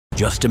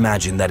Just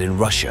imagine that in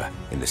Russia,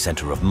 in the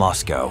center of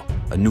Moscow,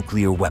 a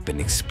nuclear weapon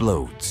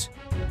explodes.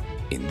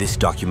 In this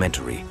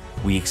documentary,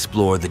 we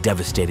explore the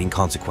devastating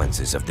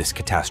consequences of this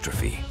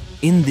catastrophe.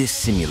 In this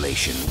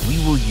simulation,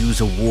 we will use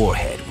a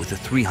warhead with a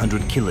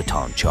 300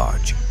 kiloton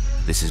charge.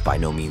 This is by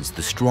no means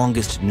the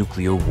strongest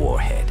nuclear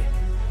warhead.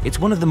 It's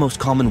one of the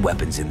most common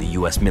weapons in the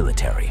US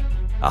military,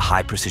 a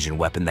high-precision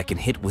weapon that can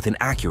hit with an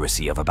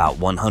accuracy of about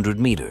 100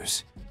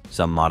 meters.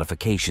 Some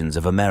modifications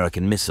of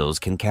American missiles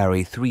can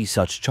carry 3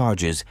 such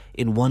charges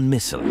in one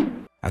missile.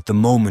 At the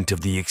moment of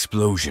the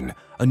explosion,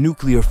 a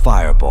nuclear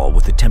fireball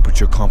with a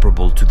temperature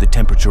comparable to the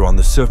temperature on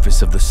the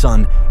surface of the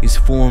sun is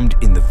formed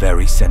in the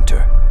very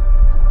center.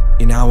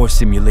 In our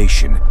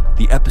simulation,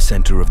 the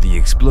epicenter of the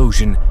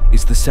explosion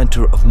is the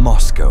center of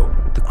Moscow,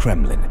 the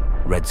Kremlin,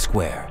 Red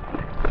Square.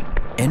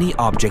 Any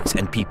objects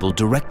and people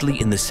directly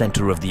in the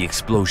center of the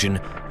explosion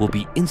will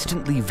be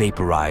instantly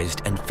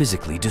vaporized and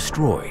physically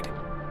destroyed.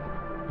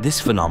 This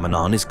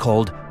phenomenon is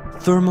called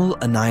thermal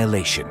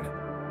annihilation.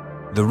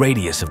 The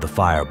radius of the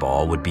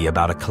fireball would be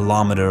about 1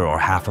 kilometer or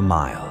half a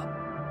mile.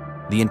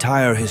 The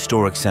entire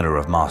historic center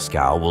of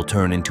Moscow will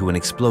turn into an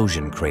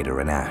explosion crater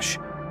and ash.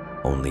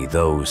 Only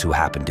those who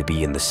happen to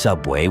be in the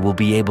subway will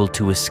be able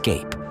to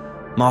escape.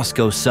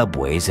 Moscow's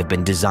subways have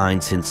been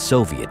designed since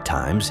Soviet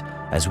times,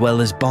 as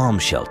well as bomb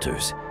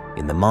shelters.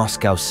 In the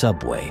Moscow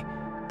subway,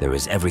 there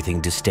is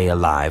everything to stay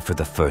alive for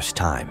the first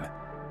time.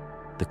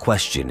 The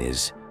question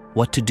is,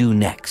 what to do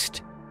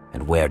next,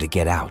 and where to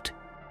get out.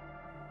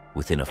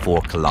 Within a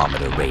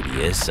 4-kilometer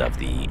radius of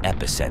the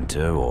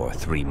epicenter, or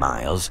 3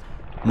 miles,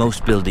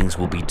 most buildings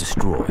will be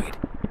destroyed.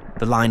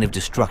 The line of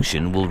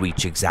destruction will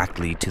reach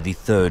exactly to the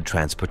 3rd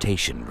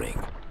transportation ring.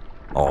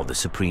 All the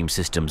supreme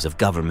systems of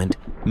government,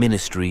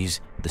 ministries,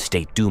 the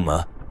State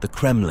Duma, the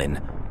Kremlin,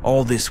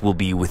 all this will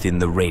be within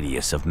the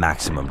radius of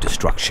maximum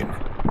destruction.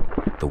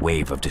 The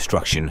wave of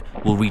destruction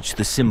will reach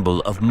the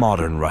symbol of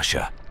modern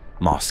Russia,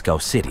 Moscow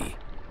City.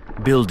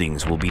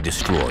 Buildings will be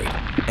destroyed,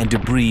 and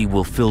debris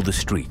will fill the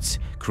streets,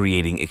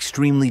 creating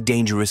extremely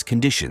dangerous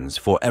conditions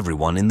for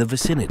everyone in the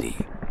vicinity.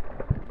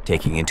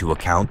 Taking into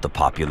account the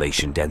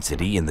population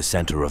density in the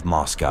center of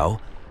Moscow,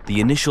 the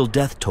initial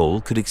death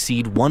toll could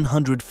exceed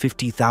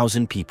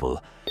 150,000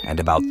 people and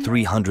about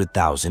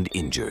 300,000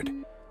 injured.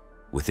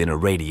 Within a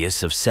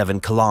radius of 7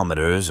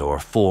 kilometers or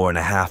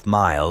 4.5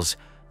 miles,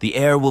 the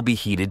air will be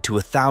heated to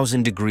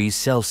 1,000 degrees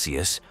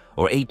Celsius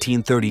or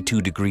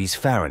 1832 degrees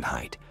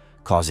Fahrenheit,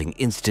 causing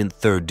instant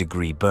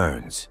 3rd-degree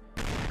burns.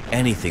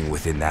 Anything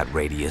within that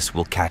radius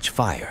will catch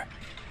fire.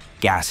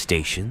 Gas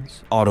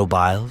stations,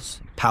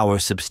 automobiles, power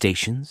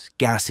substations,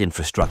 gas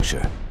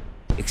infrastructure.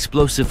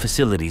 Explosive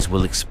facilities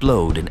will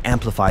explode and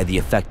amplify the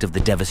effect of the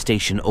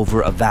devastation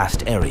over a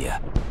vast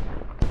area.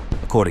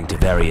 According to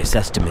various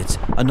estimates,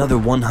 another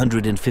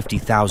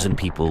 150,000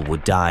 people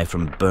would die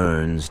from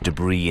burns,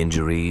 debris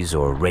injuries,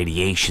 or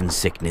radiation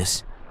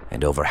sickness,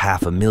 and over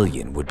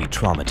 500,000 would be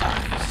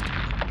traumatized.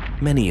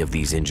 Many of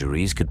these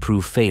injuries could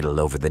prove fatal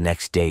over the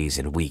next days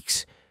and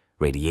weeks.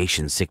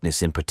 Radiation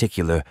sickness in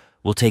particular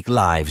will take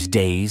lives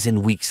days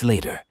and weeks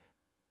later.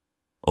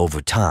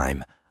 Over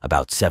time,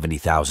 about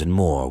 70,000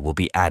 more will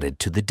be added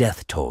to the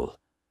death toll.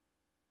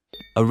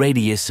 A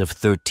radius of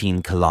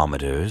 13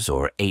 kilometers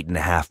or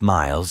 8.5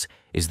 miles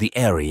is the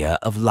area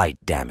of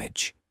light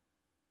damage.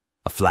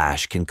 A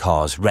flash can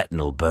cause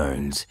retinal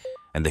burns,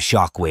 and the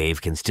shock wave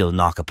can still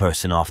knock a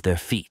person off their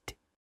feet.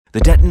 The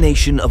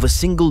detonation of a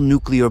single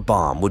nuclear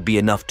bomb would be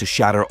enough to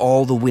shatter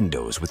all the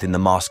windows within the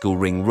Moscow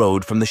Ring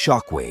Road from the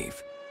shock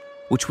wave,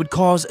 which would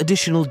cause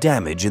additional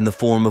damage in the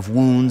form of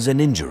wounds and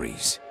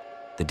injuries.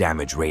 The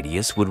damage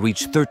radius would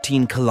reach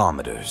 13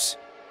 kilometers.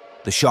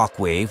 The shock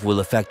wave will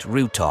affect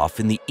Rutov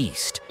in the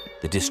east,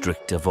 the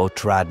district of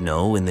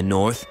Otradno in the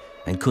north,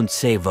 and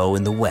Kuntsevo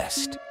in the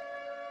west.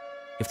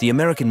 If the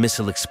American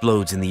missile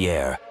explodes in the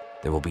air,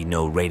 there will be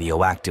no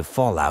radioactive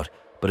fallout,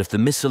 but if the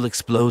missile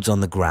explodes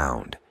on the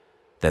ground,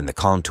 then the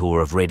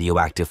contour of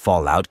radioactive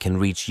fallout can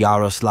reach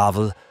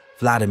Yaroslavl,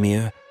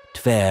 Vladimir,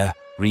 Tver,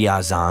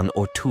 Ryazan,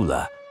 or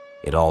Tula.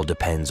 It all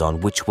depends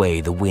on which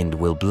way the wind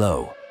will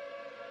blow.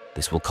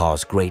 This will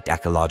cause great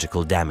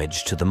ecological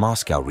damage to the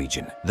Moscow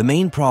region. The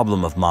main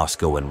problem of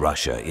Moscow and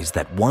Russia is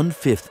that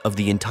 1/5 of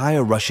the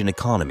entire Russian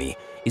economy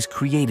is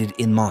created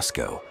in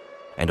Moscow,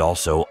 and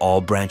also all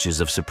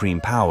branches of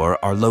supreme power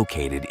are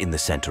located in the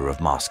center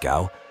of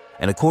Moscow,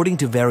 and according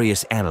to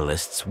various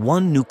analysts,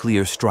 one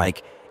nuclear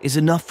strike is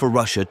enough for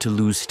Russia to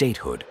lose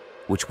statehood,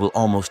 which will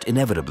almost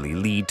inevitably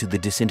lead to the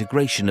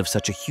disintegration of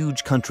such a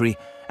huge country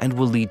and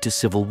will lead to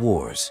civil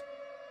wars.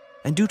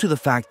 And due to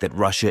the fact that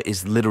Russia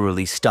is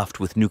literally stuffed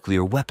with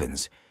nuclear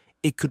weapons,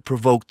 it could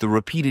provoke the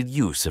repeated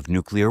use of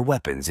nuclear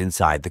weapons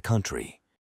inside the country.